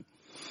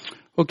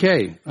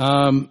Okay,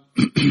 we're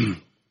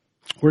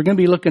going to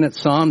be looking at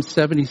Psalm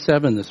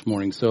 77 this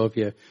morning. So if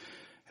you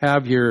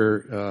have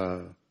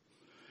your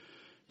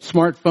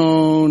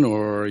smartphone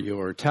or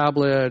your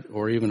tablet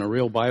or even a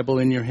real Bible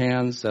in your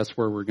hands, that's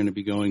where we're going to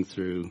be going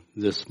through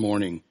this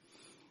morning.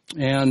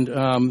 And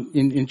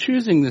in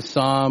choosing this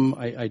psalm,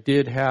 I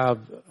did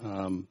have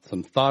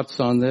some thoughts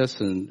on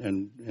this,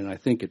 and I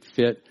think it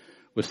fit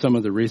with some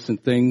of the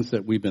recent things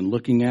that we've been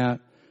looking at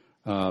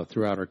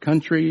throughout our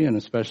country and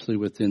especially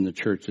within the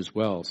church as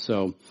well.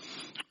 So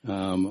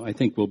I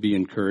think we'll be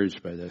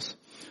encouraged by this.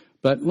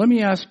 But let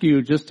me ask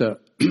you just a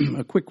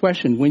quick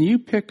question. When you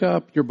pick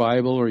up your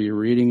Bible or you're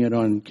reading it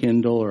on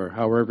Kindle or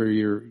however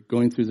you're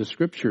going through the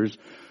scriptures,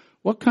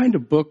 what kind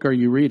of book are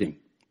you reading?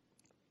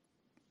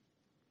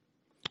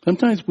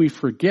 Sometimes we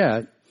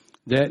forget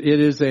that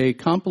it is a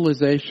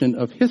compilation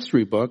of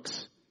history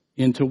books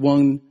into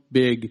one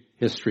big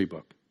history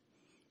book.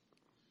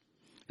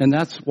 And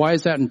why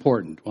is that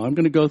important? Well, I'm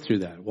going to go through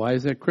that. Why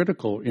is that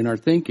critical in our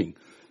thinking?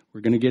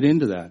 We're going to get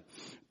into that.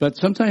 But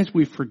sometimes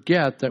we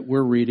forget that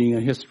we're reading a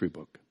history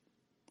book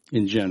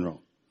in general.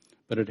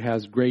 But it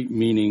has great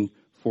meaning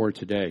for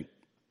today.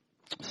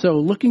 So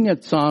looking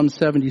at Psalm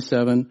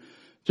 77,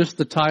 just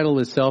the title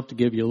itself to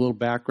give you a little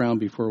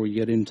background before we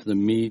get into the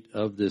meat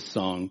of this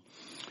song.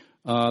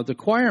 The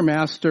choir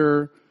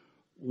master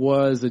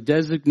was a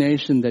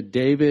designation that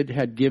David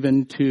had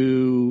given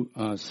to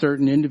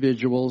certain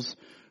individuals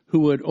who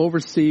would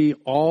oversee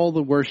all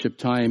the worship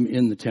time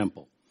in the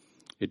temple.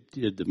 It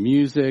did the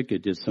music,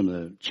 it did some of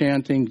the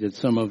chanting, did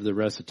some of the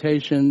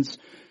recitations,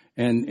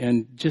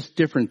 and just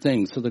different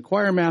things. So the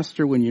choir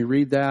master, when you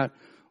read that,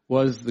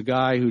 was the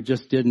guy who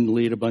just didn't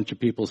lead a bunch of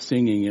people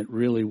singing. It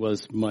really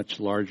was much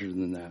larger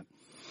than that.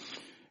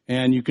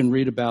 And you can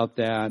read about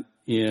that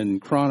in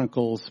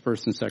Chronicles,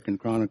 1st and 2nd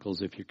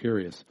Chronicles, if you're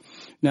curious.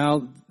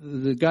 Now,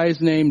 the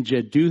guy's name,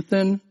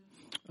 Jeduthun,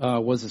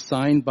 was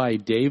assigned by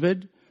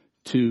David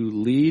to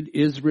lead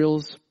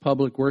Israel's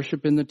public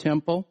worship in the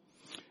temple.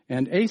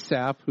 And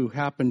Asaph, who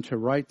happened to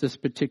write this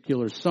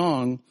particular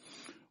song,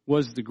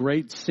 was the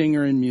great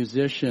singer and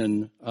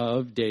musician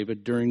of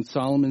David during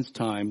Solomon's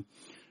time,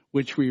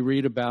 which we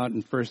read about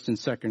in 1st and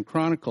 2nd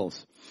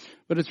Chronicles.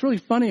 But it's really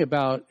funny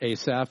about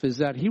Asaph is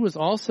that he was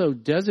also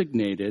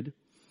designated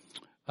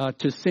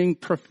to sing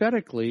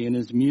prophetically in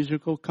his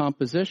musical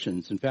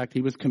compositions. In fact,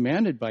 he was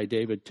commanded by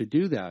David to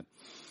do that.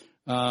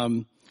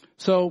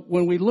 So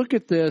when we look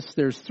at this,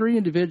 there's three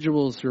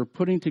individuals who are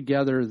putting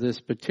together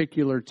this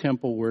particular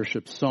temple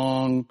worship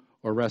song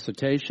or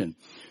recitation.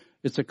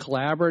 It's a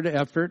collaborative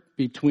effort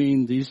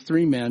between these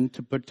three men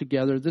to put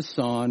together the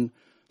song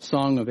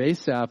of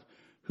Asaph,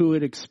 who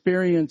had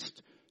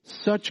experienced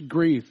such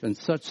grief and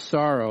such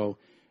sorrow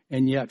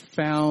and yet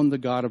found the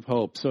God of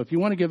hope. So if you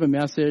want to give a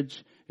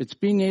message, it's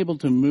being able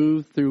to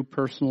move through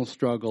personal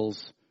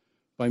struggles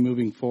by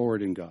moving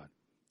forward in God.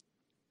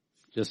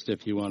 Just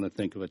if you want to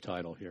think of a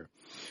title here.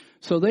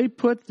 So they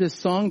put this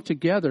song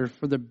together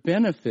for the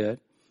benefit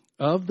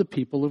of the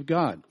people of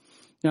God.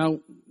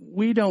 Now,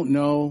 we don't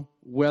know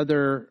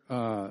whether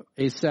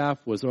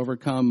Asaph was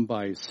overcome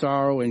by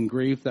sorrow and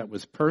grief that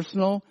was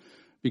personal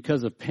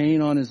because of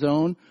pain on his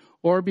own,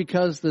 or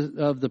because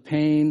of the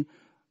pain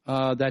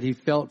that he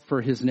felt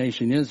for his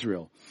nation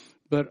Israel.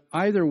 But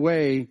either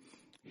way,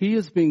 he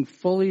is being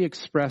fully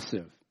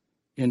expressive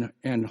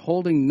and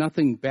holding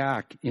nothing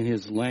back in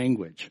his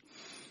language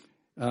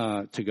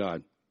to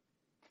God.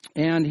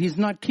 And he's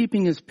not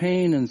keeping his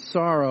pain and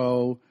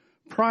sorrow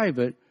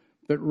private,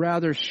 but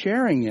rather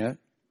sharing it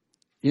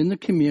in the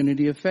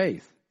community of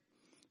faith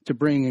to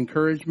bring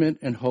encouragement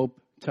and hope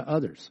to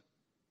others.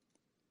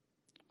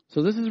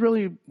 So this is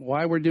really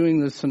why we're doing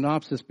this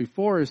synopsis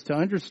before, is to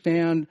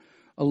understand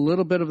a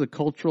little bit of the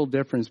cultural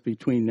difference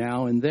between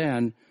now and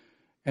then,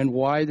 and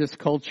why this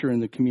culture in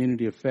the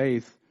community of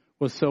faith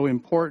was so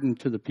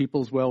important to the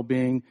people's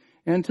well-being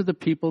and to the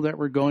people that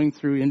were going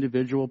through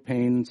individual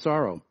pain and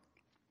sorrow.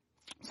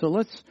 So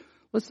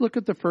let's look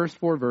at the first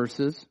four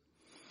verses.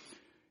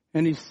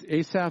 And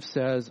Asaph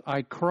says,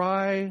 I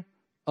cry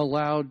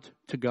aloud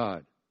to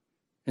God.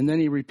 And then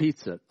he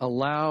repeats it,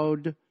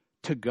 aloud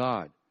to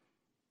God.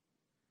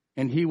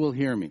 And he will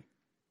hear me.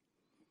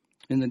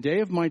 In the day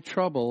of my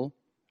trouble,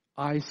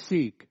 I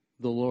seek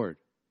the Lord.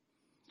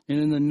 And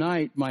in the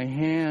night, my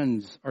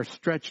hands are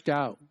stretched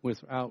out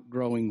without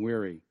growing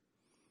weary.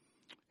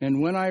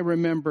 And when I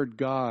remembered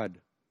God,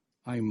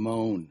 I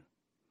moan.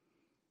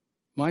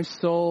 My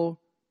soul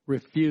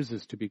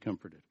refuses to be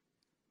comforted.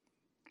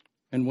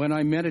 And when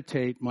I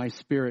meditate, my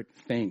spirit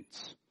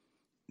faints.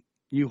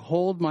 You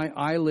hold my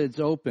eyelids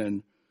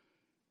open,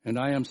 and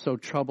I am so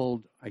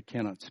troubled I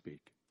cannot speak.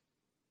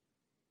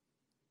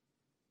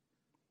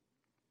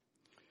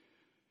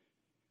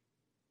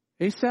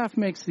 Asaph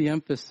makes the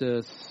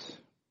emphasis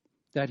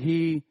that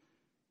he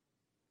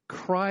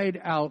cried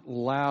out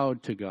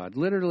loud to God.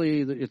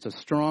 Literally, it's a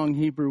strong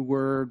Hebrew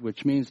word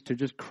which means to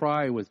just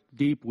cry with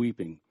deep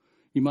weeping.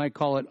 You might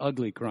call it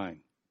ugly crying.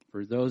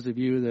 For those of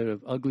you that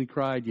have ugly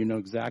cried, you know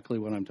exactly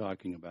what I'm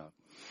talking about.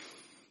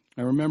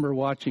 I remember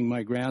watching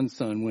my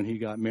grandson when he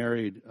got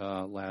married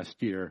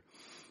last year.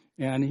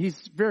 And he's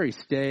very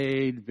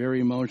staid, very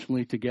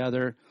emotionally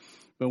together.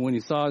 But when he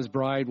saw his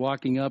bride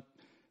walking up,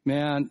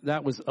 man,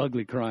 that was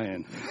ugly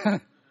crying.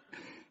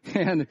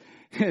 And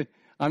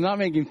I'm not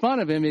making fun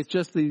of him. It's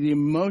just the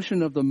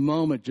emotion of the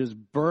moment just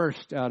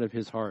burst out of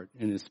his heart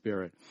and his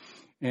spirit.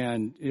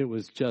 And it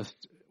was just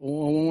a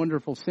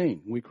wonderful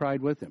scene. We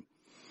cried with him.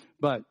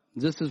 But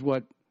this is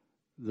what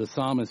the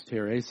psalmist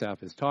here,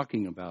 Asaph, is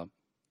talking about.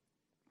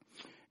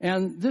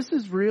 And this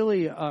is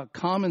really a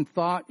common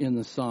thought in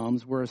the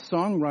Psalms where a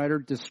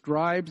songwriter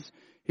describes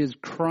his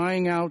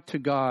crying out to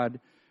God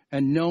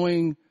and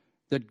knowing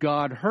that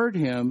God heard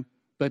him,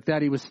 but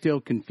that he was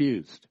still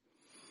confused.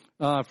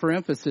 For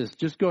emphasis,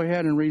 just go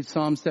ahead and read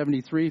Psalm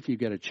 73 if you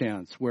get a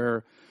chance,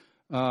 where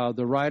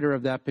the writer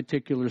of that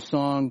particular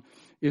song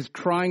is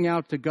crying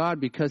out to God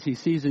because he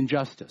sees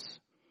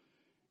injustice.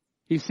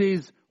 He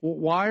sees,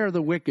 why are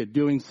the wicked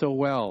doing so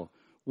well?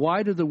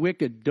 Why do the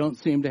wicked don't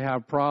seem to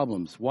have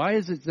problems? Why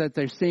is it that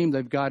they seem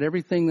they've got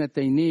everything that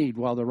they need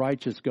while the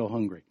righteous go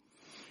hungry?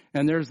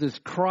 And there's this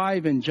cry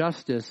of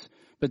injustice,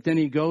 but then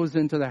he goes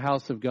into the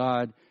house of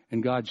God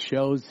and God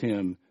shows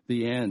him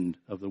the end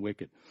of the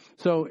wicked.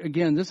 So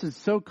again, this is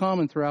so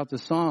common throughout the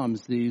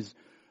Psalms, these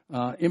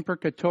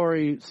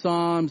imprecatory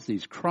Psalms,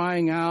 these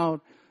crying out,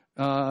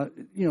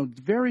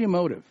 very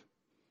emotive.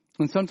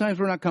 And sometimes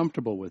we're not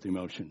comfortable with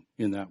emotion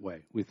in that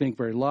way. We think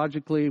very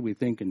logically, we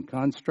think in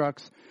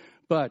constructs.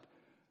 But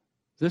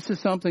this is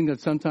something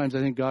that sometimes I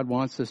think God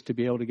wants us to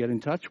be able to get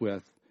in touch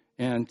with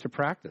and to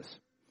practice.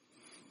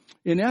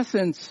 In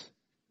essence,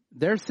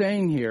 they're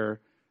saying here,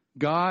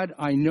 God,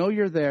 I know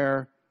you're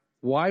there.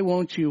 Why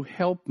won't you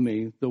help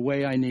me the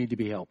way I need to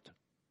be helped?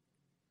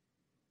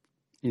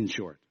 In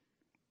short.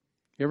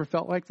 You ever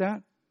felt like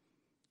that?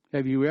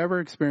 Have you ever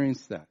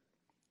experienced that?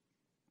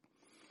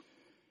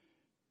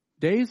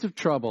 Days of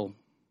trouble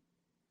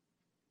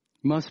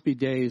must be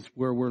days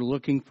where we're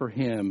looking for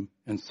him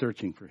and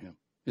searching for him.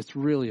 It's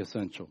really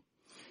essential.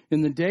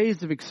 In the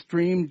days of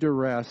extreme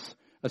duress,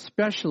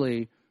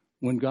 especially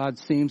when God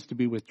seems to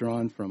be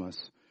withdrawn from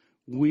us,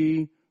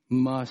 we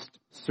must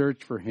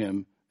search for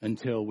him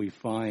until we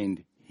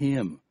find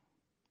him.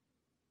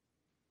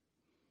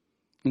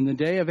 In the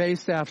day of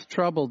Asaph's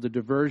trouble, the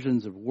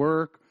diversions of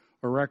work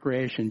or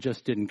recreation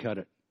just didn't cut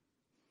it.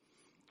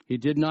 He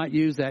did not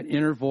use that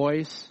inner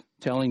voice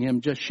telling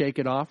him, just shake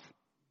it off,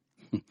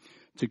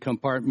 to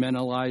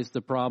compartmentalize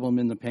the problem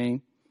and the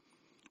pain.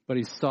 But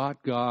he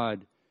sought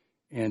God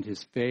and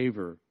his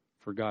favor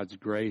for God's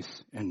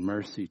grace and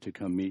mercy to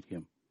come meet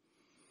him.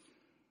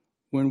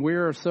 When we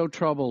are so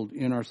troubled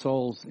in our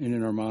souls and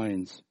in our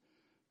minds,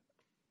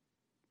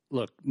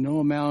 look, no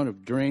amount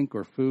of drink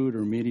or food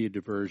or media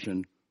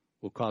diversion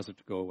will cause it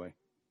to go away.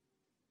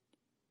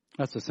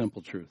 That's the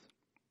simple truth.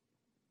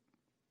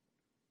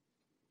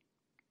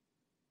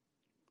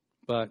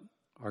 But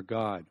our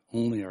God,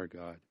 only our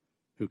God,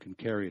 who can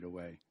carry it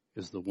away,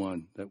 is the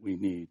one that we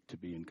need to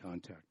be in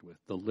contact with,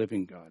 the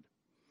living God.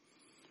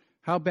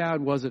 How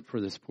bad was it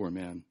for this poor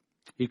man?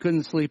 He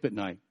couldn't sleep at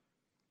night.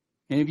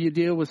 Any of you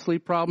deal with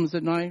sleep problems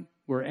at night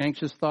where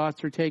anxious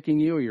thoughts are taking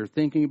you, or you're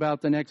thinking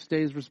about the next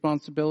day's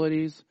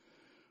responsibilities,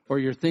 or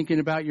you're thinking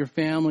about your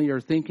family,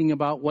 or thinking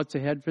about what's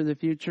ahead for the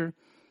future?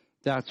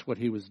 That's what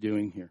he was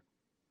doing here.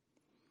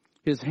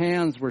 His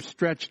hands were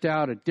stretched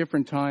out at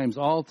different times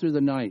all through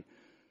the night.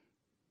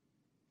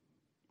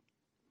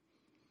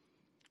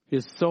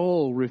 His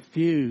soul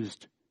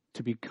refused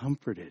to be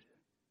comforted.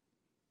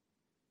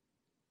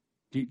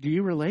 Do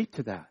you relate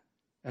to that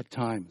at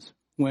times?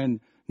 When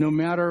no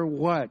matter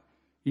what,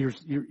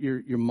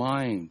 your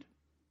mind,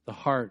 the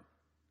heart,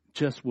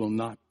 just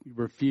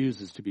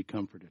refuses to be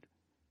comforted.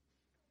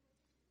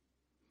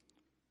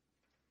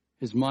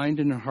 His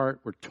mind and heart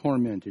were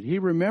tormented. He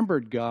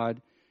remembered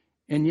God,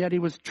 and yet he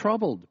was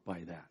troubled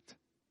by that.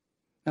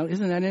 Now,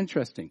 isn't that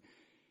interesting?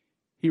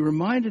 He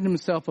reminded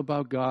himself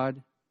about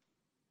God.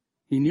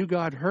 He knew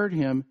God heard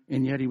him,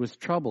 and yet he was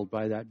troubled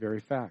by that very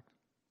fact.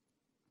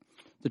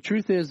 The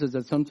truth is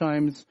that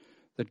sometimes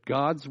that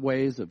God's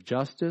ways of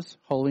justice,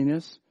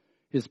 holiness,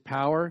 his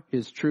power,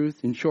 his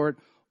truth, in short,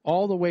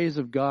 all the ways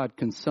of God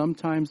can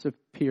sometimes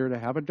appear to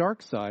have a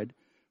dark side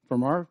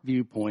from our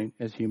viewpoint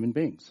as human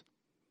beings.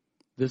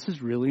 This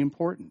is really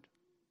important.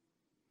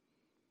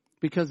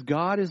 Because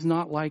God is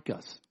not like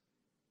us.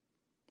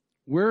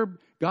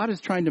 God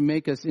is trying to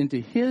make us into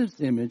his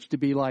image to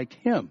be like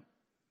him.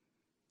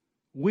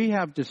 We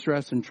have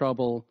distress and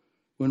trouble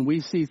when we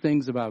see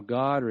things about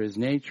God or his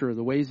nature or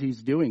the ways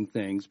he's doing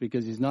things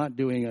because he's not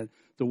doing it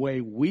the way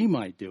we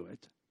might do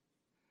it,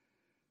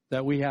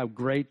 that we have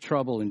great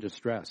trouble and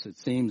distress. It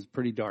seems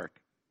pretty dark.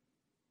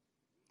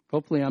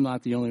 Hopefully I'm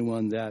not the only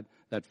one that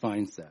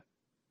finds that.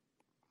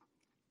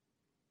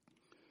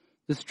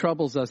 This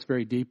troubles us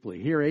very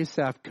deeply. Here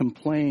Asaph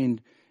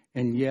complained,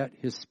 and yet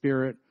his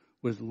spirit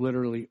was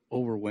literally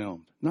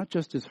overwhelmed. Not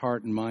just his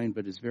heart and mind,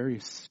 but his very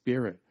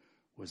spirit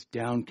was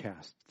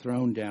downcast,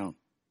 thrown down.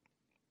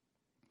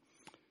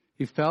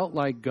 He felt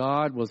like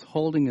God was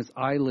holding his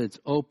eyelids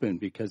open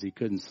because he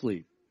couldn't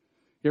sleep.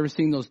 You ever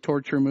seen those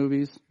torture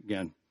movies?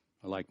 Again,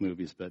 I like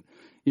movies, but,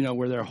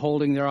 where they're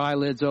holding their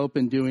eyelids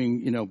open,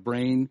 doing,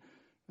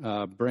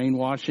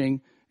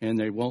 brainwashing, and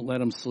they won't let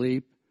them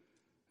sleep.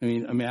 I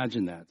mean,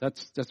 imagine that.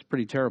 That's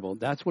pretty terrible.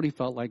 That's what he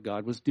felt like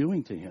God was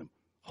doing to him,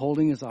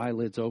 holding his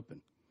eyelids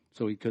open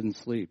so he couldn't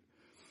sleep.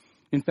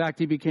 In fact,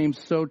 he became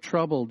so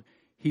troubled,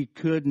 he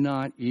could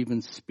not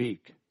even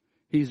speak.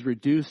 He's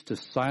reduced to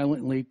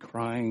silently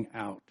crying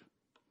out.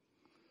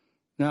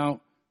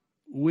 Now,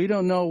 we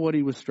don't know what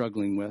he was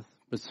struggling with,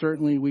 but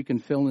certainly we can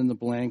fill in the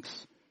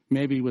blanks,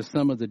 maybe with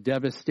some of the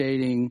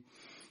devastating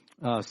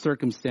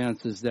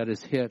circumstances that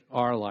has hit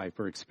our life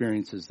or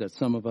experiences that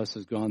some of us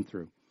has gone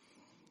through.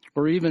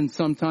 Or even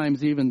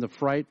sometimes even the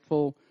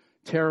frightful,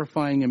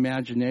 terrifying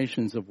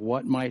imaginations of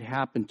what might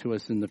happen to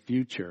us in the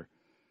future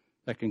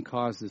that can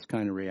cause this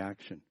kind of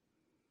reaction.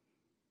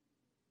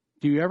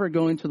 Do you ever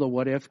go into the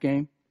what if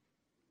game?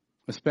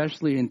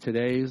 Especially in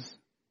today's,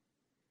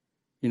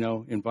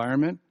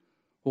 environment?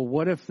 Well,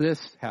 what if this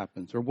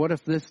happens? Or what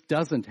if this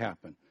doesn't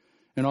happen?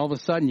 And all of a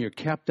sudden you're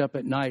kept up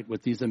at night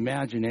with these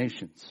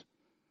imaginations.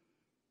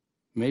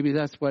 Maybe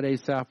that's what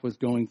Asaph was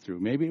going through.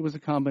 Maybe it was a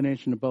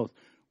combination of both.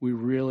 We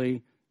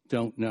really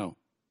don't know.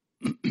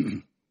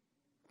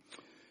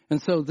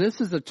 And so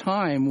this is a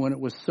time when it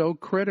was so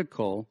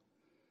critical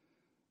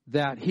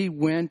that he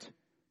went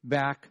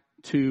back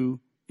to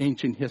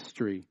ancient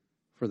history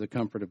for the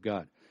comfort of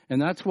God.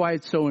 And that's why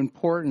it's so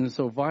important and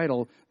so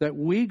vital that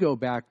we go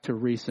back to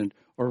recent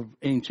or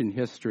ancient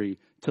history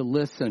to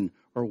listen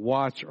or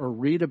watch or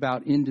read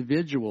about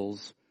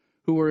individuals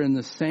who are in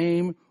the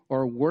same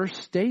or worse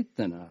state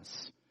than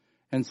us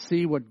and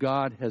see what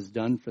God has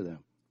done for them.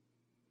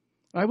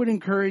 I would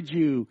encourage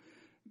you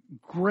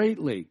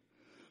greatly,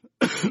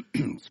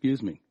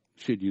 excuse me,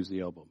 should use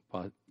the elbow.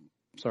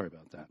 Sorry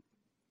about that.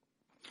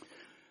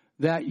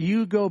 That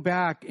you go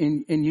back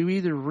and you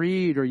either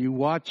read or you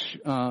watch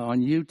on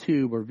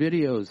YouTube or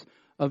videos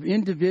of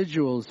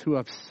individuals who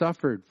have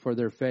suffered for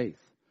their faith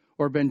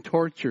or been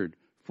tortured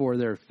for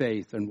their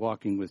faith and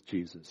walking with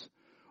Jesus,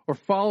 or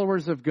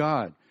followers of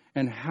God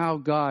and how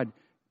God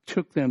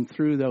took them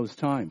through those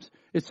times.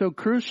 It's so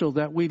crucial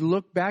that we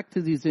look back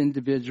to these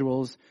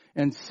individuals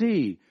and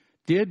see,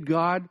 did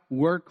God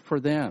work for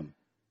them?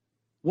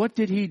 What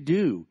did he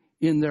do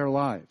in their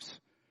lives?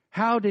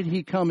 How did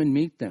he come and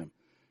meet them?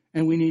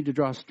 And we need to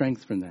draw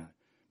strength from that,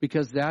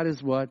 because that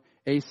is what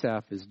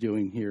Asaph is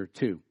doing here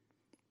too.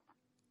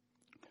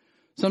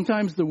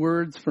 Sometimes the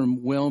words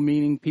from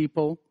well-meaning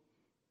people,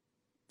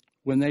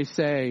 when they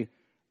say,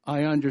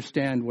 I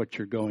understand what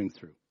you're going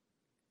through.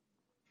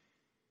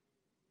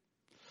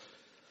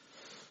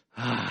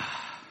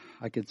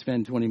 I could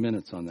spend 20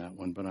 minutes on that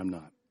one, but I'm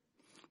not.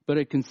 But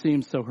it can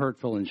seem so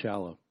hurtful and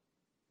shallow.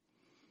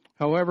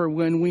 However,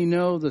 when we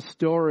know the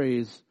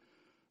stories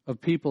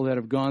of people that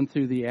have gone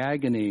through the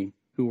agony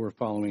who were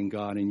following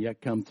God and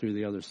yet come through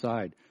the other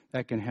side,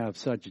 that can have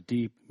such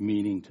deep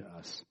meaning to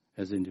us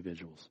as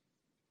individuals,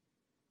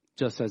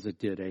 just as it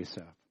did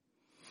Asaph.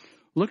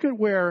 Look at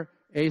where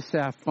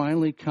Asaph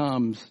finally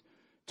comes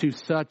to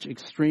such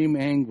extreme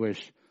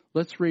anguish.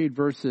 Let's read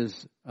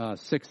verses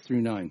 6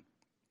 through 9.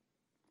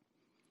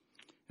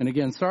 And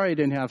again, sorry I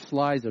didn't have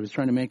slides. I was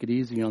trying to make it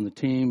easy on the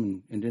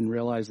team and didn't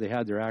realize they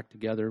had their act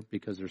together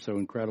because they're so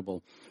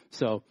incredible.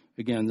 So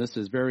again, this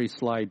is very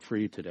slide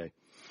free today.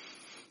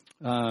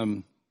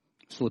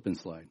 Slip and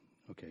slide.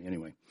 Okay,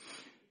 anyway.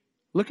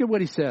 Look at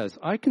what he says.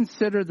 I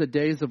consider the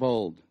days of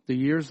old, the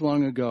years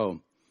long ago.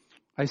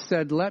 I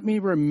said, let me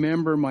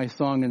remember my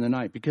song in the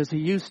night, because he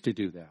used to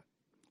do that.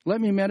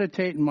 Let me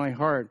meditate in my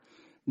heart.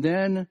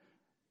 Then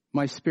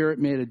my spirit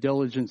made a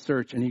diligent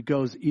search, and he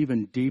goes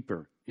even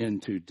deeper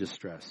into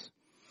distress.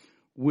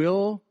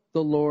 Will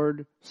the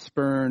Lord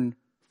spurn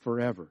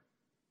forever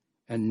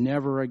and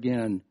never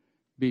again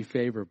be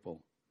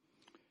favorable?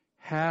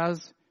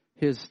 Has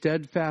his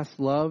steadfast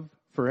love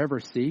forever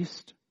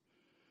ceased?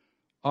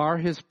 Are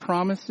his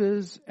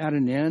promises at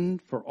an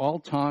end for all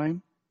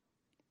time?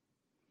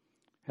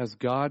 Has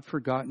God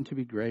forgotten to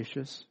be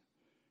gracious?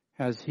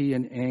 Has he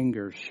in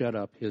anger shut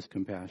up his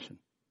compassion?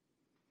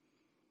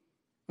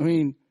 I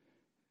mean,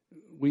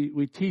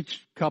 we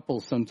teach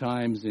couples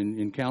sometimes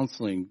in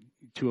counseling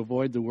to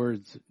avoid the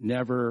words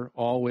never,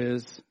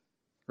 always,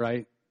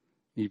 right?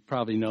 You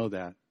probably know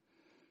that.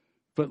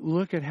 But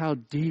look at how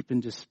deep in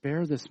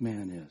despair this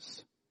man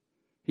is.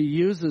 He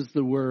uses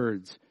the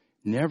words,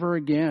 never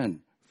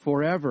again,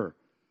 forever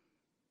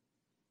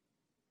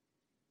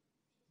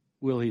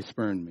will he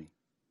spurn me.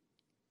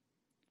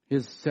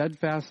 His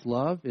steadfast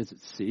love, is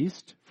it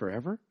ceased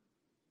forever?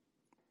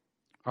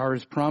 Are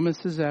his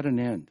promises at an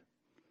end?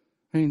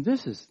 I mean,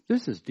 this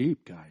is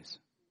deep, guys.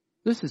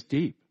 This is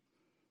deep.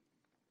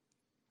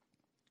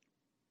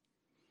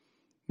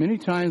 Many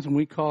times when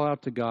we call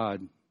out to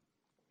God,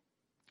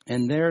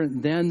 and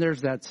then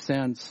there's that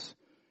sense,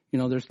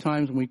 there's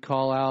times when we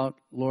call out,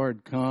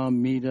 Lord,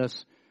 come, meet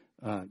us,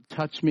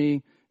 touch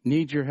me,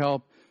 need your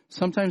help.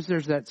 Sometimes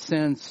there's that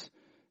sense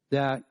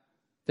that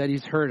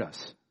he's heard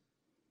us.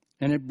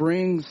 And it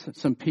brings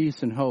some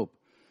peace and hope.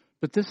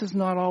 But this is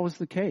not always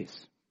the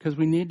case. because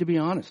we need to be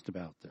honest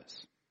about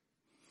this.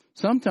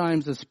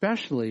 Sometimes,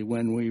 especially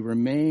when we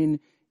remain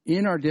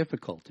in our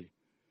difficulty,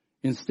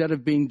 instead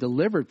of being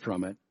delivered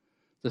from it,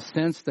 the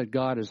sense that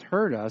God has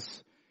heard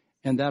us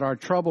and that our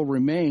trouble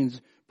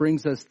remains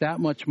brings us that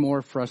much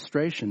more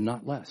frustration,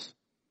 not less.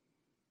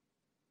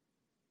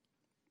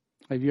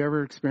 Have you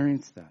ever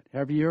experienced that?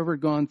 Have you ever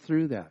gone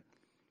through that?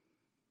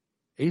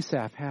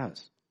 Asaph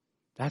has.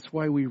 That's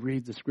why we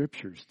read the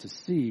scriptures, to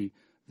see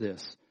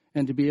this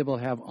and to be able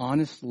to have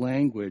honest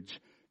language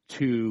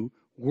to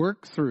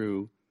work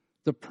through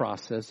the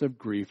process of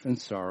grief and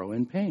sorrow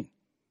and pain.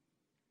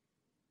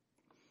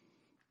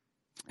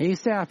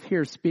 Asaph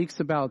here speaks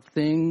about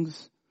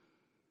things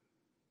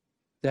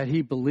that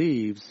he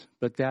believes,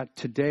 but that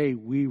today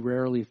we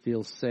rarely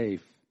feel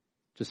safe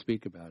to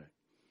speak about it.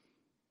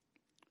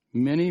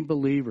 Many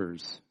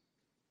believers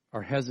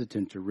are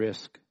hesitant to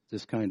risk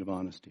this kind of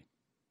honesty.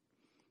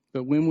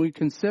 But when we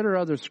consider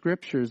other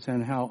scriptures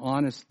and how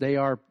honest they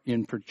are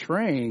in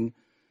portraying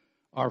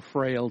our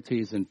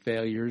frailties and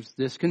failures,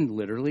 this can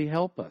literally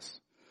help us.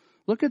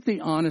 Look at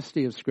the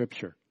honesty of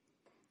Scripture,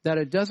 that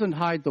it doesn't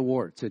hide the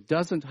warts. It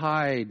doesn't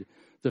hide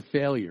the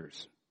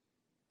failures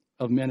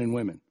of men and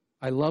women.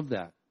 I love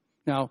that.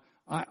 Now,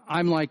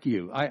 I'm like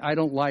you. I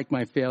don't like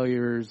my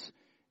failures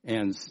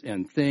and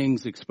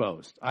things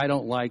exposed. I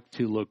don't like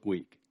to look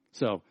weak.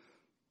 So,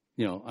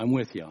 I'm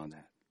with you on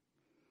that.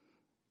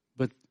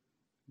 But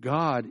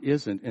God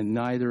isn't, and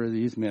neither are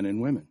these men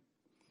and women.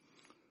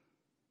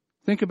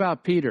 Think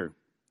about Peter,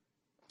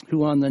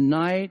 who on the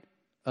night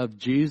of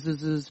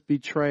Jesus'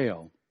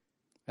 betrayal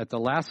at the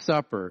Last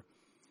Supper,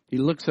 he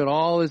looks at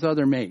all his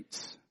other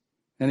mates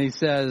and he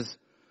says,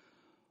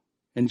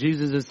 and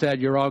Jesus has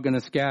said, you're all going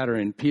to scatter.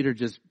 And Peter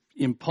just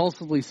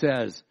impulsively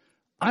says,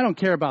 I don't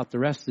care about the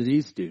rest of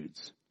these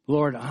dudes.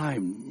 Lord,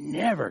 I'm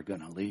never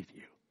going to leave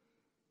you.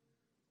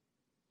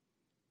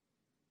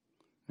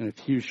 And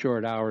a few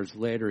short hours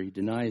later, he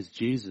denies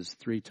Jesus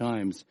 3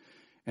 times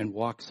and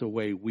walks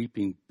away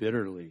weeping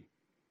bitterly,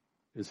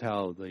 is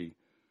how the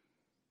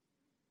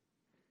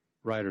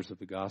writers of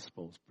the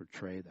Gospels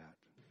portray that.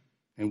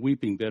 And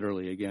weeping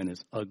bitterly, again,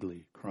 is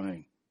ugly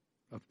crying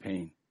of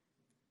pain.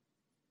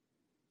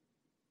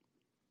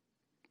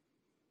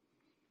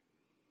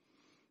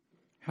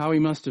 How he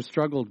must have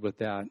struggled with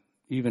that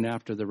even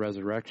after the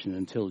resurrection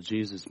until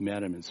Jesus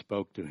met him and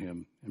spoke to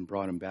him and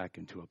brought him back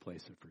into a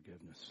place of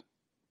forgiveness.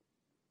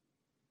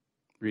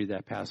 Read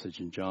that passage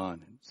in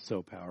John. It's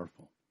so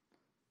powerful.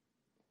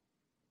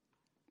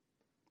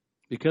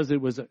 Because it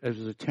was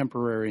a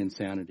temporary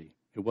insanity.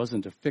 It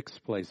wasn't a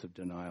fixed place of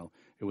denial.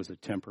 It was a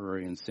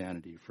temporary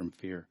insanity from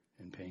fear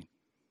and pain.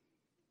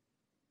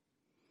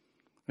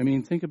 I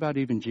mean, think about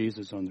even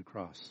Jesus on the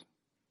cross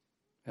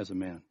as a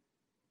man.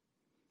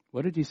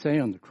 What did he say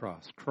on the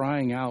cross?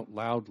 Crying out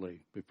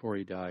loudly before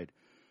he died,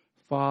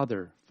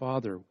 Father,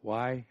 Father,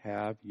 why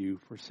have you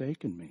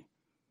forsaken me?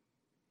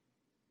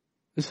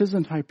 This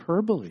isn't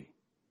hyperbole.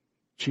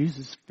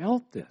 Jesus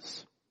felt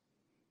this.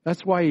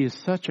 That's why he is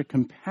such a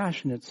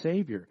compassionate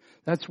Savior.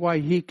 That's why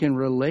he can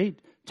relate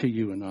to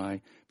you and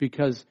I,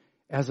 because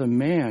as a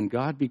man,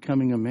 God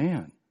becoming a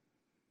man,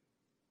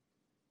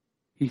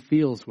 he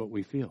feels what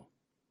we feel.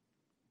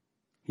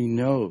 He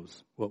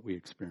knows what we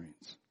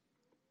experience.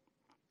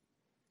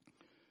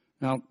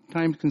 Now,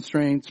 time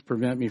constraints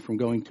prevent me from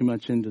going too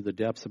much into the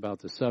depths about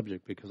the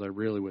subject because I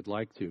really would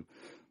like to.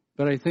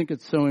 But I think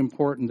it's so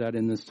important that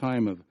in this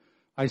time of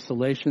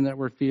isolation that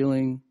we're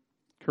feeling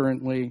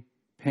currently,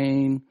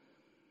 pain,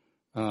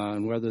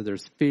 and whether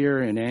there's fear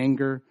and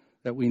anger,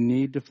 that we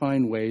need to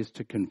find ways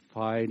to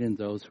confide in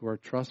those who are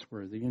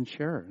trustworthy and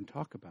share and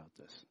talk about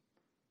this.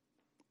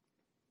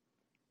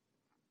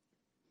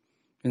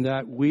 And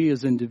that we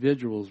as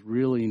individuals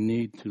really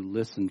need to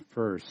listen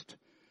first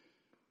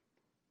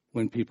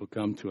when people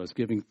come to us,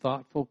 giving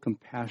thoughtful,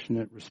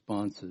 compassionate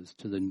responses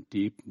to the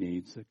deep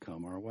needs that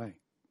come our way.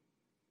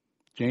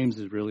 James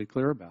is really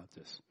clear about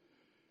this.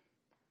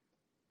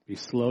 Be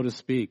slow to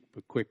speak,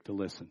 but quick to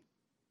listen.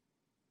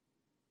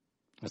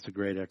 That's a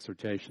great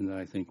exhortation that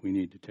I think we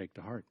need to take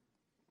to heart.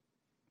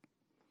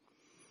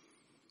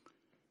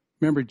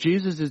 Remember,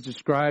 Jesus is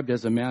described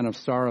as a man of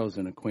sorrows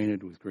and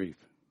acquainted with grief.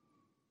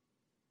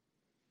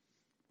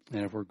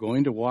 And if we're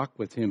going to walk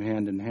with him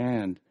hand in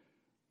hand,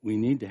 we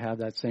need to have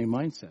that same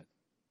mindset.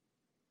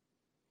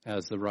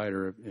 As the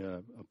writer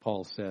of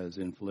Paul says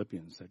in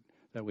Philippians,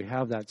 that we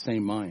have that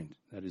same mind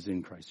that is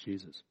in Christ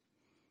Jesus.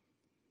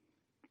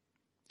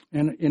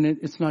 And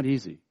it's not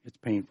easy. It's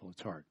painful.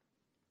 It's hard.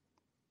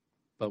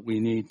 But we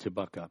need to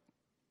buck up,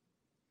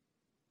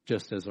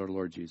 just as our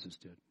Lord Jesus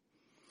did.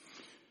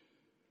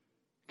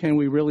 Can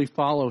we really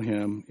follow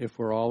him if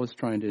we're always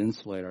trying to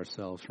insulate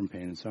ourselves from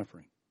pain and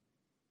suffering?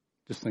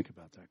 Just think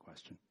about that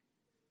question.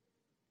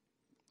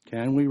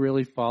 Can we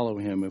really follow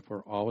him if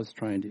we're always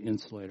trying to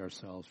insulate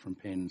ourselves from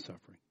pain and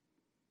suffering?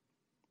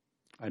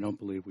 I don't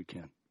believe we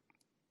can.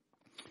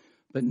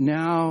 But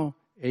now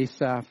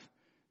Asaph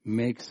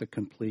makes a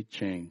complete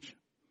change.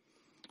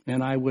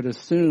 And I would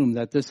assume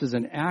that this is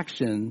an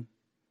action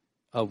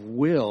of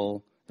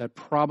will that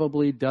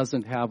probably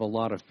doesn't have a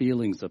lot of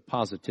feelings of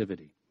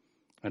positivity.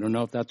 I don't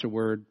know if that's a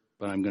word,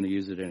 but I'm going to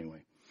use it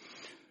anyway.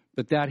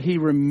 But that he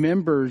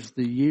remembers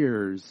the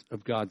years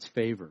of God's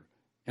favor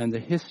and the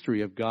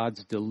history of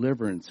God's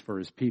deliverance for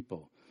his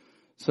people.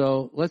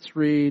 So let's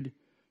read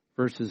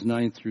verses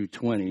 9 through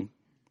 20,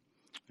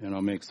 and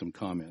I'll make some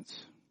comments.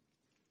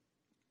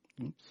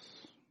 Oops.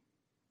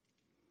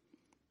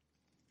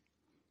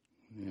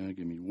 Yeah,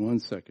 give me 1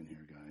 second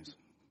here, guys.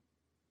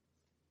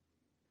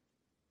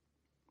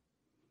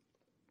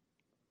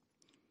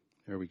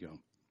 There we go.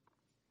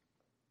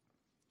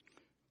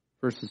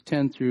 Verses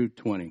 10 through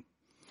 20.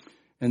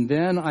 And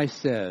then I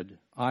said,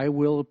 I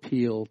will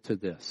appeal to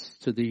this,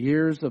 to the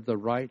years of the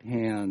right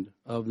hand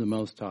of the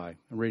Most High.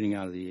 I'm reading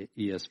out of the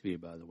ESV,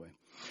 by the way.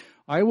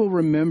 I will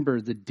remember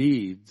the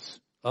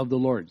deeds of the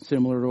Lord,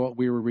 similar to what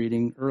we were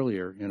reading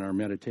earlier in our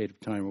meditative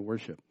time of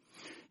worship.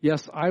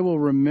 Yes, I will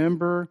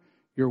remember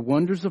your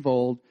wonders of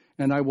old,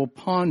 and I will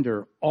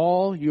ponder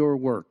all your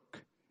work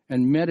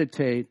and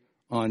meditate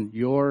on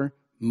your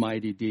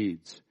mighty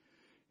deeds.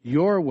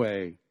 Your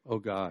way, O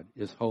God,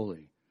 is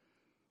holy.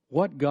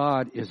 What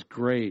God is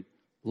great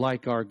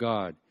like our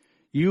God?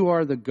 You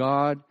are the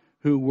God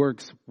who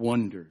works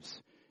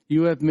wonders.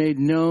 You have made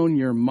known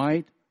your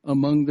might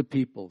among the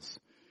peoples.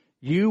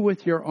 You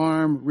with your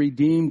arm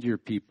redeemed your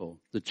people,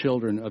 the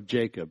children of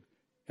Jacob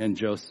and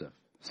Joseph.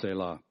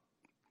 Selah.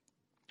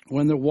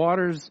 When the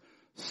waters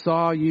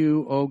saw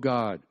you, O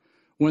God,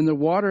 when the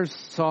waters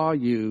saw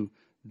you,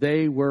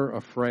 they were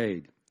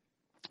afraid.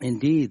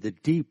 Indeed, the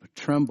deep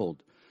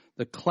trembled.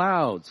 The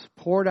clouds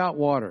poured out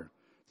water.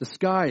 The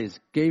skies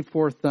gave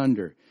forth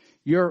thunder.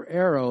 Your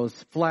arrows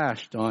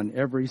flashed on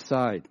every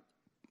side.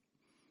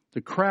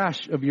 The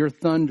crash of your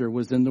thunder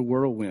was in the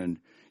whirlwind.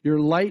 Your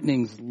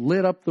lightnings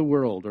lit up the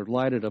world, or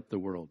lighted up the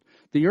world.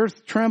 The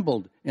earth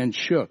trembled and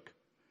shook.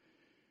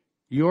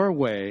 Your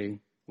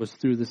way was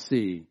through the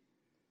sea,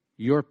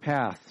 your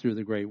path through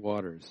the great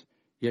waters.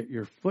 Yet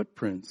your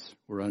footprints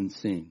were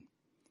unseen.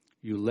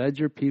 You led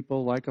your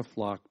people like a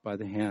flock by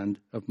the hand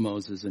of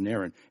Moses and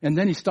Aaron. And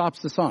then he stops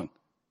the song.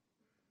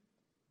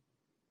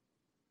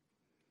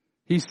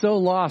 He's so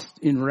lost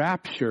in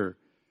rapture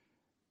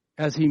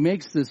as he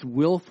makes this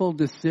willful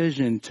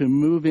decision to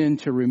move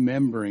into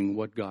remembering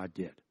what God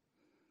did.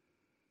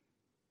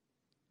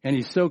 And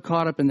he's so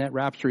caught up in that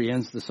rapture, he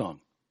ends the song.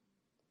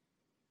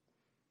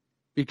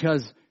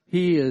 Because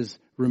he is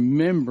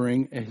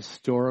remembering a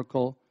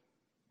historical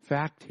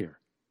fact here.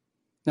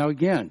 Now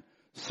again,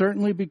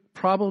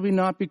 probably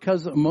not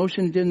because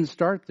emotion didn't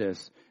start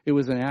this. It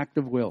was an act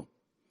of will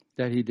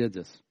that he did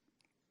this.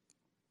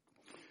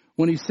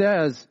 When he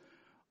says,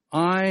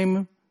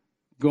 I'm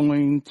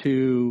going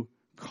to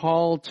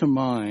call to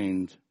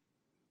mind,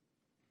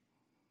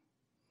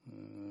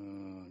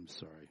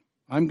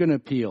 I'm going to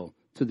appeal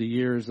to the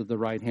years of the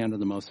right hand of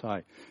the Most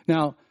High.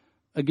 Now,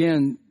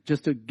 again,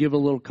 just to give a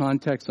little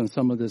context on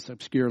some of this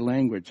obscure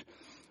language,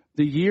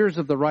 the years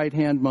of the right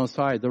hand Most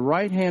High, the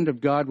right hand of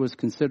God was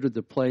considered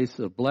the place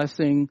of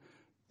blessing,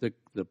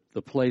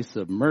 the place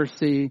of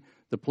mercy,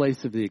 the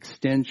place of the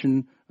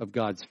extension of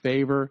God's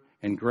favor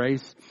and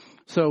grace.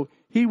 So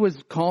he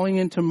was calling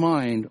into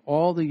mind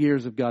all the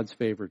years of God's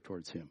favor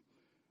towards him,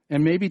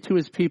 and maybe to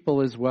his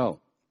people as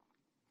well.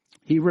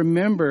 He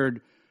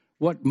remembered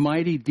what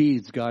mighty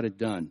deeds God had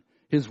done,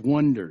 his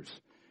wonders.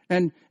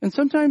 And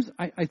sometimes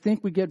I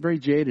think we get very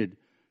jaded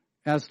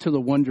as to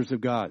the wonders of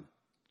God.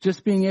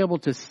 Just being able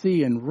to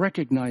see and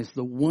recognize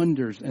the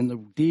wonders and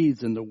the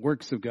deeds and the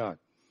works of God.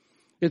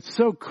 It's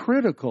so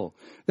critical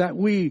that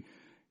we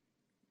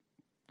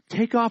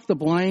take off the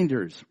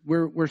blinders.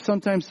 We're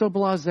sometimes so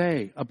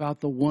blasé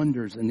about the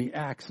wonders and the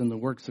acts and the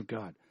works of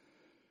God.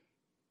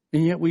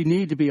 And yet we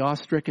need to be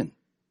awe-stricken.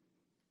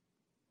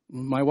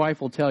 My wife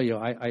will tell you,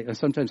 I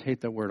sometimes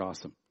hate that word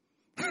awesome.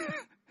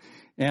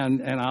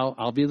 and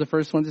I'll be the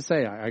first one to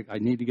say, I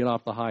need to get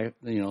off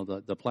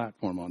the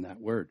platform on that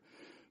word.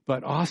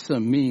 But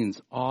awesome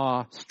means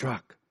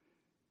awe-struck.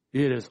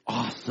 It is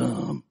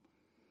awesome.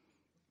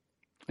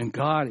 And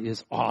God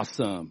is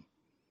awesome.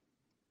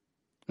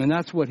 And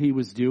that's what he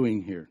was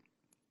doing here.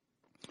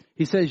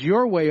 He says,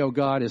 your way, O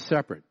God, is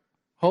separate.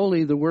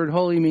 Holy, the word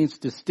holy means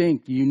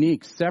distinct,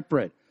 unique,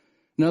 separate.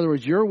 In other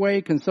words, your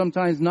way can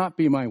sometimes not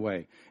be my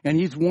way. And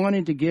he's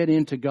wanting to get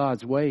into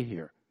God's way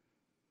here.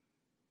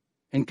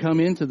 And come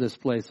into this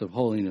place of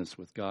holiness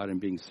with God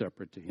and being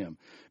separate to him.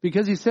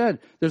 Because he said,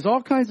 there's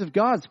all kinds of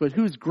gods, but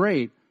who's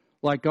great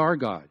like our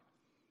God?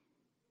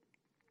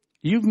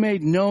 You've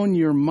made known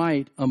your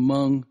might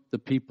among the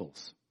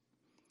peoples.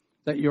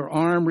 That your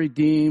arm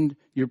redeemed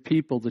your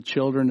people, the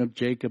children of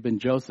Jacob and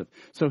Joseph.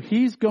 So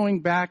he's going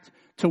back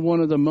to one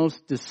of the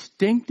most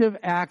distinctive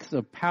acts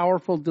of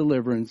powerful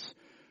deliverance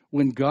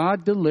when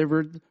God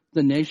delivered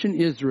the nation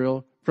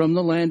Israel from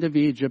the land of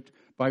Egypt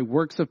by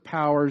works of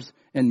powers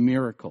and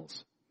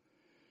miracles.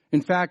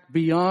 In fact,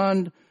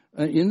 beyond,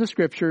 in the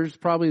scriptures,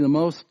 probably the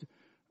most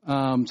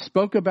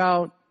spoke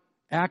about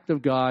act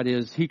of God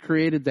is he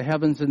created the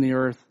heavens and the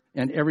earth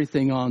and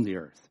everything on the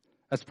earth.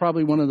 That's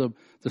probably one of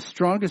the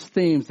strongest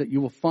themes that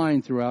you will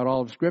find throughout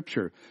all of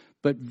Scripture.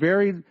 But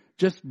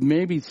just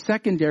maybe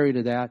secondary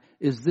to that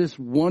is this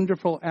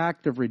wonderful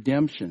act of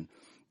redemption.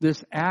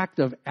 This act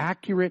of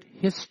accurate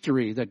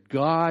history that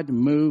God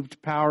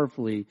moved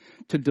powerfully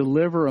to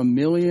deliver 1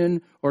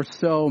 million or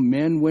so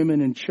men,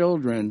 women, and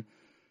children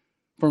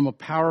from a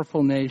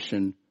powerful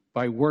nation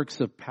by works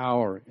of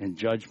power and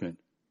judgment.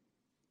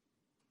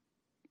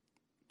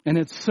 And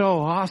it's so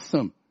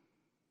awesome.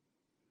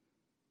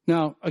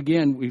 Now,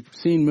 again, we've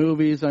seen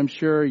movies, I'm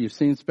sure. You've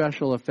seen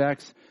special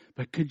effects.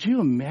 But could you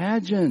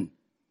imagine?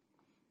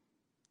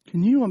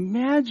 Can you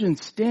imagine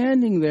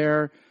standing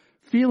there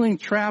feeling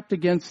trapped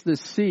against the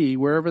sea,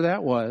 wherever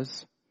that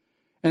was,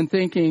 and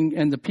thinking,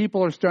 and the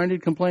people are starting to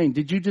complain,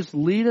 did you just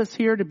lead us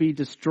here to be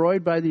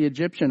destroyed by the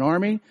Egyptian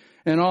army?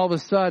 And all of a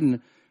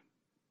sudden,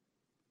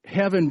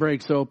 heaven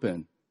breaks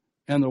open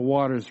and the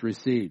waters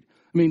recede.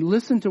 I mean,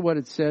 listen to what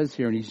it says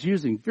here, and he's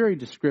using very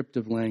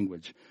descriptive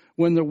language.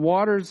 When the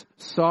waters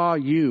saw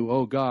you,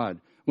 O God,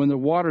 when the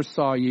waters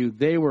saw you,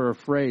 they were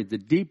afraid. The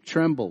deep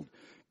trembled.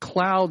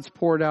 Clouds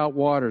poured out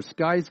water.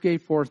 Skies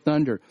gave forth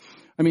thunder.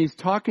 I mean, he's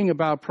talking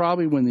about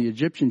probably when the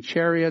Egyptian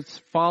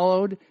chariots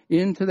followed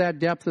into that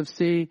depth of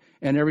sea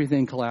and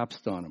everything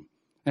collapsed on them.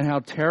 And how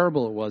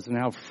terrible it was and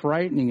how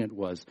frightening it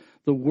was.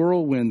 The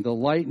whirlwind, the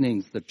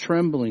lightnings, the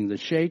trembling, the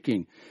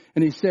shaking.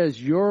 And he says,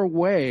 your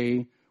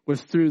way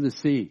was through the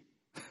sea.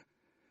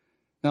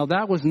 Now,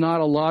 that was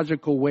not a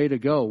logical way to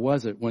go,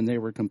 was it, when they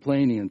were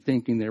complaining and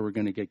thinking they were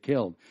going to get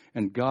killed?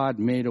 And God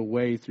made a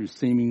way through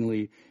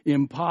seemingly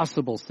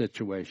impossible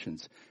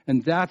situations.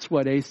 And that's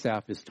what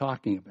Asaph is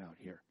talking about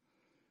here.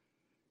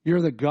 You're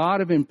the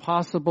God of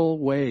impossible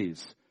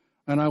ways,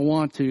 and I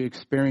want to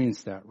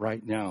experience that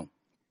right now.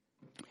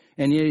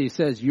 And yet he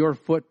says, your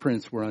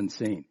footprints were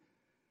unseen.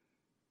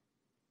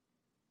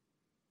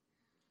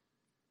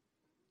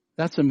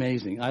 That's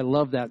amazing. I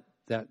love that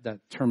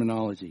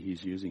terminology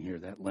he's using here,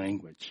 that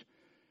language.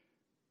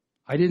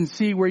 I didn't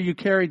see where you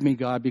carried me,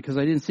 God, because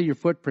I didn't see your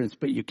footprints,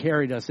 but you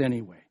carried us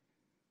anyway.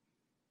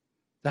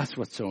 That's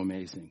what's so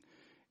amazing.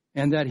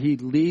 And that he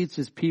leads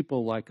his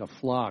people like a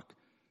flock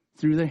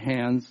through the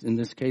hands, in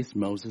this case,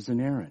 Moses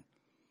and Aaron.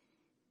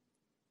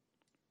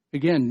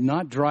 Again,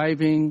 not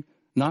driving,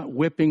 not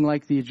whipping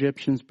like the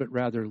Egyptians, but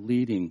rather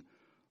leading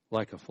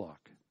like a flock.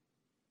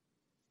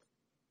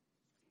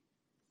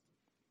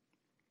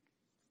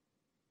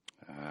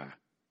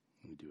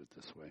 Let me do it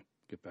this way.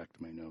 Get back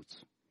to my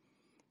notes.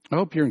 I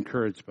hope you're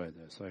encouraged by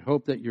this. I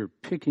hope that you're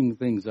picking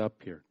things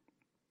up here.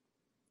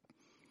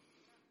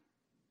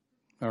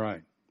 All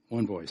right,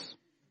 one voice.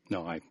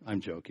 No,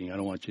 I'm joking. I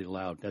don't want you to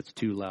loud. That's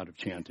too loud of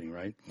chanting,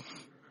 right?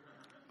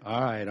 All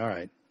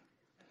right.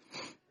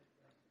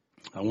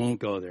 I won't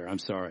go there. I'm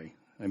sorry.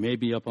 I may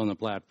be up on the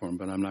platform,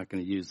 but I'm not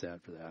going to use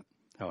that for that,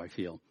 how I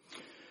feel.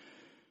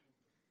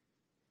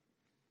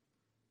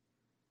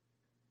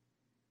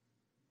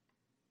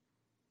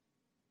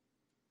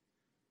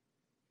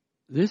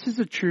 This is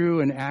a true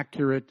and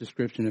accurate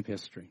description of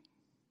history.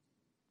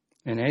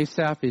 And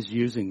Asaph is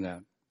using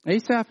that.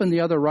 Asaph and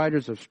the other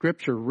writers of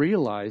Scripture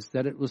realized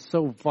that it was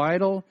so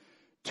vital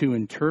to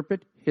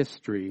interpret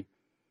history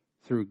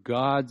through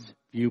God's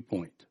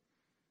viewpoint.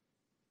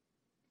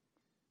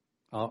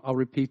 I'll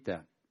repeat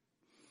that.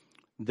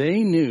 They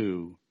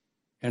knew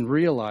and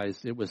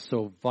realized it was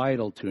so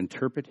vital to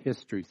interpret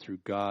history through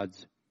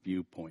God's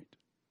viewpoint.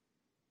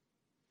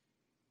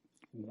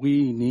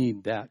 We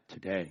need that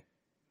today.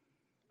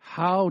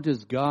 How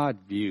does God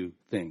view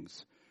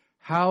things?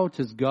 How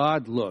does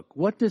God look?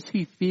 What does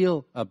he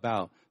feel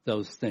about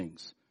those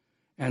things?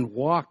 And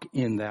walk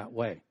in that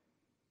way.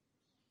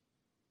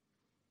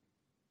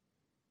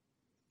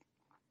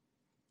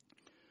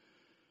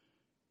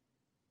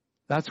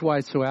 That's why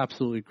it's so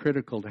absolutely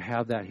critical to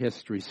have that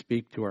history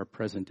speak to our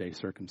present day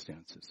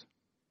circumstances.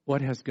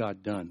 What has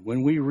God done?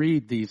 When we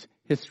read these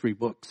history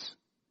books,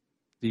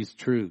 these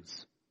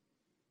truths,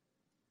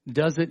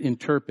 does it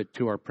interpret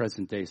to our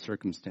present day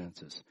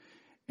circumstances?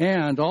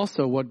 And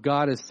also what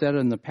God has said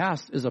in the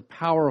past is a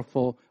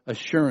powerful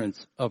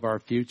assurance of our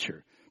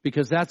future.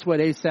 Because that's what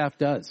Asaph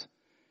does.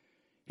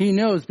 He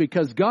knows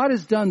because God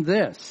has done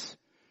this.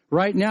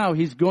 Right now,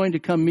 he's going to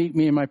come meet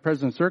me in my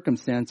present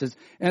circumstances.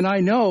 And I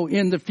know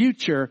in the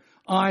future,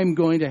 I'm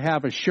going to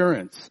have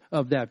assurance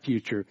of that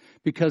future.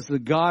 Because the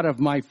God of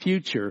my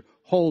future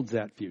holds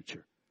that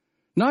future.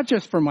 Not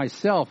just for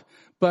myself,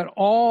 but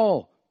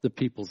all the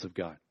peoples of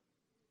God.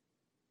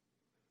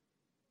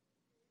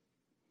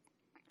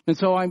 And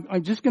so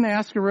I'm just going to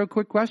ask a real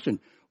quick question.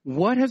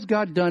 What has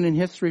God done in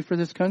history for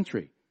this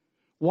country?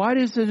 Why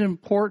is it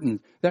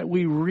important that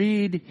we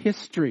read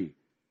history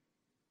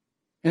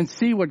and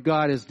see what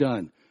God has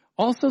done?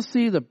 Also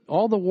see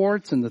all the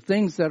warts and the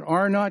things that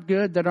are not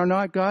good, that are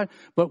not God,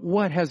 but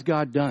what has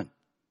God done?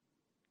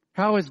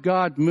 How has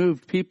God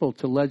moved people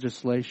to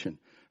legislation?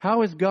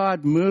 How has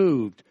God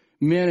moved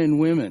men and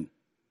women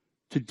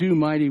to do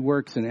mighty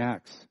works and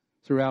acts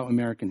throughout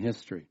American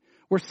history?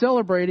 We're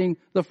celebrating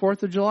the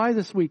 4th of July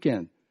this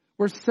weekend.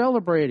 We're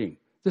celebrating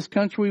this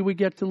country we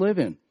get to live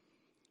in.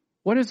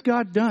 What has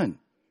God done?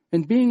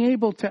 And being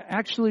able to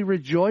actually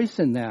rejoice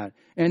in that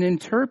and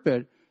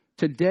interpret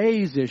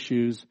today's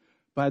issues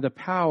by the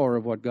power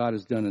of what God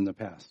has done in the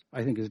past,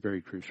 I think is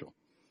very crucial.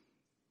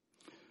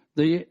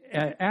 The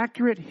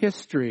accurate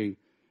history,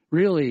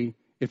 really,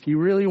 if you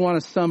really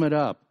want to sum it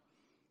up,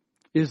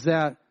 is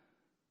that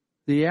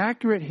the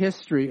accurate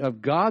history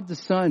of God the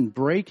Son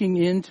breaking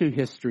into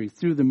history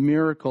through the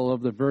miracle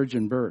of the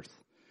virgin birth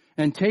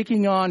and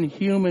taking on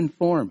human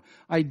form,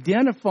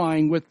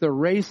 identifying with the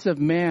race of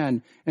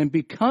man and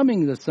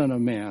becoming the Son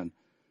of Man,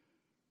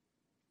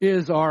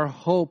 is our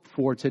hope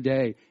for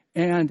today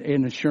and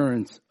an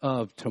assurance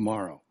of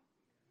tomorrow.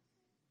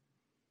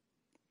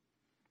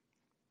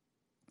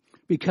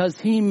 Because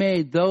he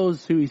made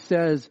those who, he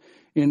says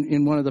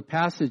in one of the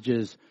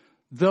passages,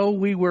 though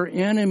we were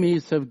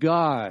enemies of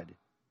God,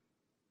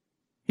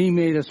 he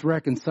made us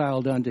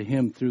reconciled unto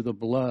him through the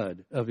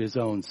blood of his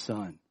own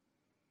Son.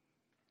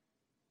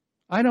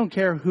 I don't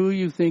care who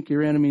you think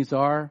your enemies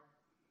are.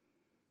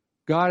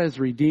 God has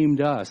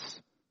redeemed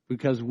us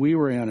because we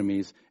were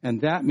enemies,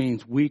 and that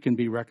means we can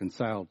be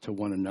reconciled to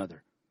one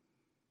another.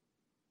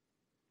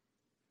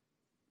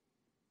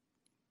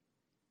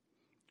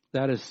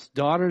 That as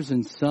daughters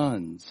and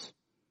sons,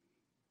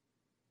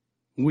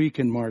 we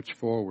can march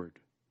forward.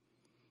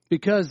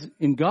 Because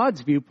in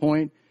God's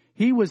viewpoint,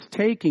 he was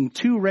taking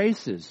two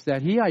races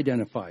that he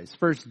identifies.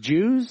 First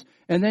Jews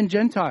and then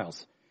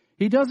Gentiles.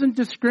 He doesn't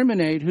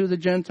discriminate who the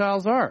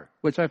Gentiles are,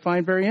 which I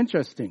find very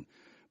interesting.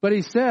 But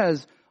he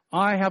says,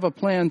 I have a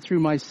plan through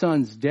my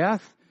Son's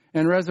death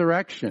and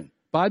resurrection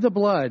by the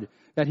blood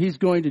that he's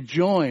going to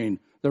join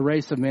the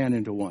race of man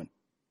into one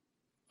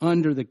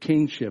under the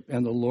kingship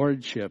and the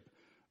lordship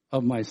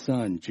of my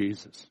Son,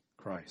 Jesus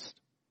Christ.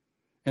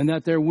 And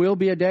that there will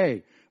be a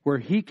day where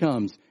he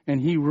comes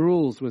and he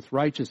rules with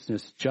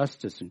righteousness,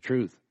 justice, and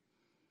truth.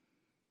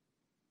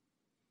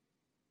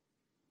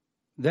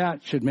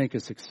 That should make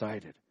us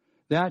excited.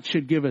 That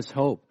should give us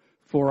hope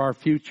for our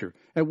future.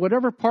 At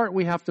whatever part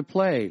we have to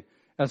play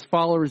as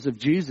followers of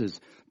Jesus,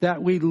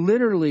 that we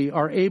literally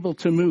are able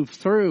to move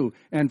through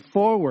and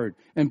forward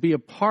and be a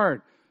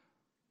part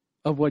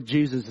of what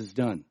Jesus has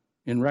done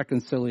in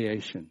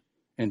reconciliation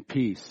and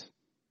peace.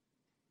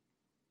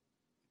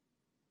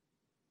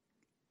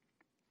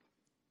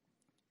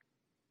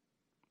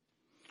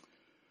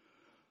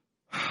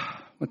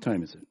 What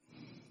time is it?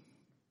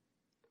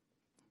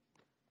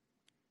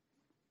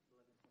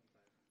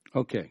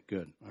 Okay,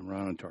 good. I'm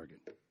right on target.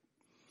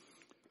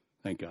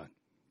 Thank God.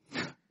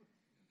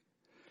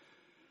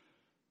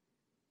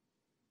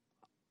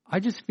 I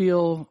just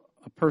feel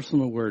a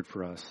personal word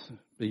for us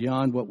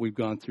beyond what we've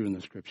gone through in the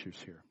scriptures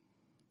here.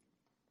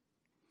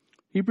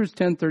 Hebrews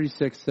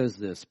 10:36 says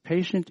this,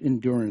 patient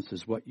endurance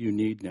is what you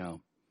need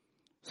now,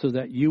 so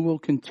that you will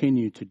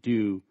continue to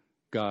do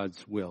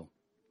God's will.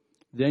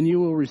 Then you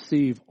will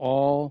receive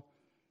all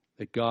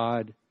that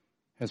God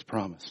has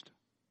promised.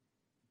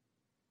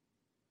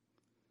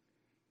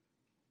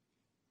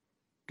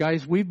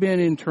 Guys, we've been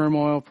in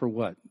turmoil for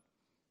what?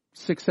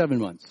 6-7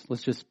 months.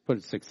 Let's just put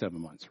it 6-7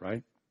 months,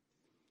 right?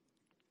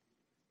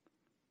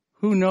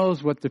 Who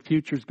knows what the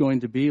future is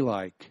going to be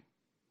like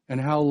and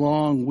how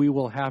long we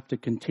will have to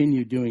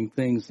continue doing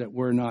things that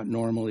we're not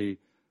normally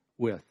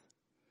with.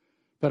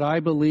 But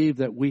I believe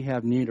that we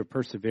have need of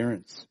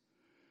perseverance.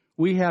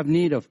 We have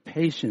need of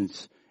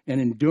patience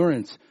and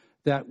endurance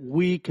that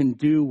we can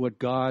do what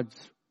God's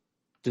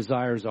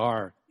desires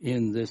are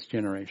in this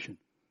generation.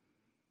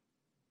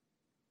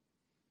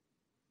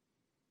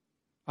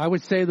 I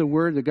would say the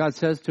word that God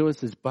says to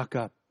us is buck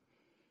up.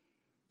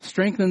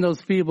 Strengthen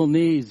those feeble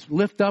knees.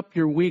 Lift up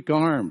your weak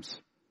arms.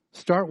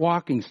 Start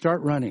walking.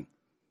 Start running.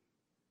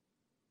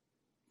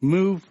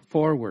 Move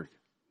forward.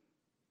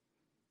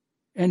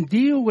 And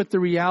deal with the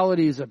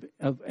realities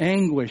of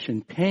anguish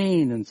and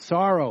pain and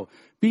sorrow.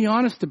 Be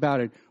honest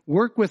about it.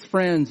 Work with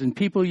friends and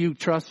people you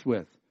trust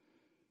with.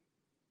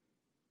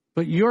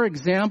 But your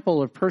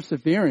example of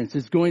perseverance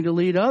is going to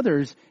lead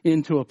others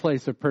into a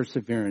place of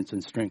perseverance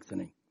and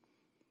strengthening.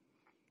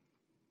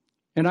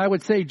 And I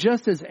would say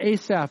just as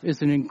Asaph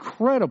is an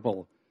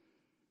incredible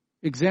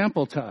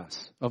example to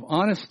us of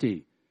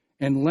honesty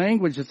and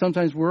language that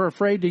sometimes we're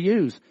afraid to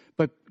use,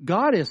 but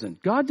God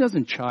isn't. God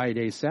doesn't chide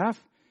Asaph.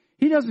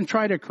 He doesn't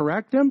try to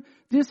correct him.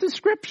 This is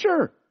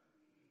Scripture.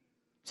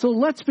 So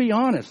let's be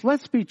honest.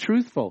 Let's be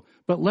truthful.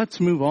 But let's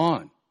move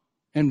on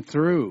and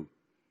through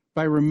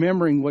by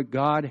remembering what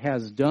God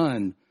has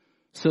done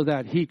so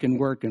that He can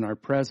work in our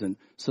present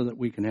so that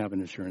we can have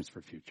an assurance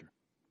for future.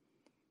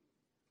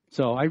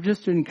 So I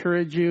just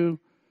encourage you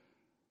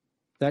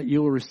that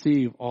you'll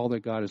receive all that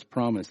God has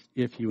promised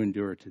if you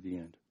endure to the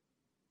end,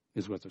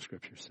 is what the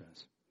Scripture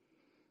says.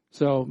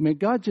 So may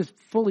God just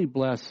fully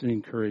bless and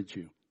encourage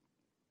you.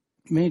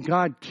 May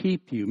God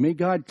keep you. May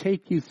God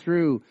take you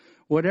through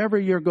whatever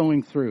you're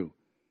going through.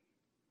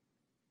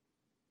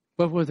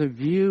 But with a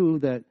view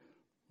that,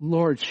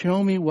 Lord,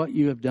 show me what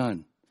you have done.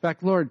 In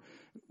fact, Lord,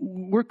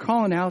 we're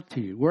calling out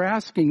to you. We're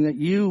asking that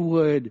you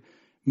would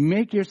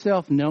make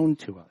yourself known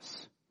to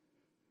us.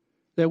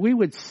 That we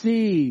would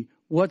see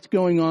what's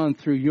going on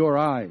through your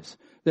eyes.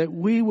 That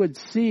we would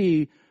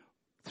see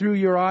through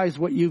your eyes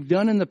what you've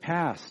done in the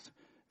past.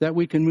 that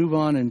we can move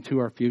on into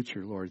our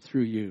future, Lord,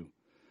 through you.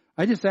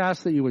 I just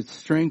ask that you would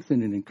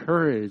strengthen and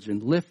encourage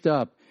and lift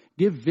up,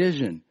 give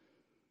vision.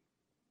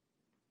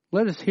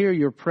 Let us hear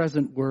your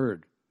present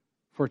word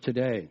for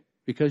today,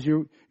 because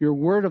your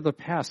word of the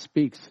past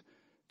speaks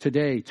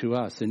today to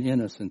us and in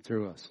us and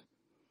through us.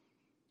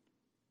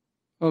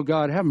 Oh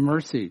God, have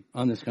mercy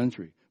on this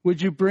country.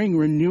 Would you bring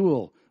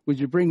renewal? Would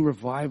you bring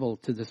revival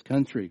to this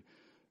country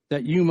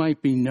that you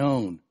might be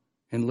known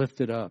and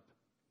lifted up?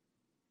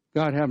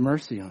 God, have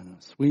mercy on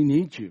us. We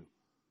need you.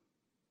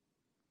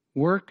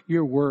 Work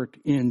your work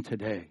in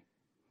today.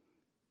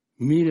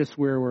 Meet us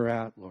where we're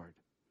at, Lord.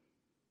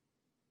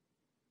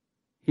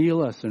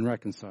 Heal us and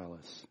reconcile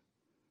us.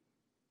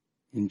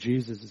 In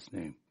Jesus'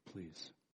 name, please.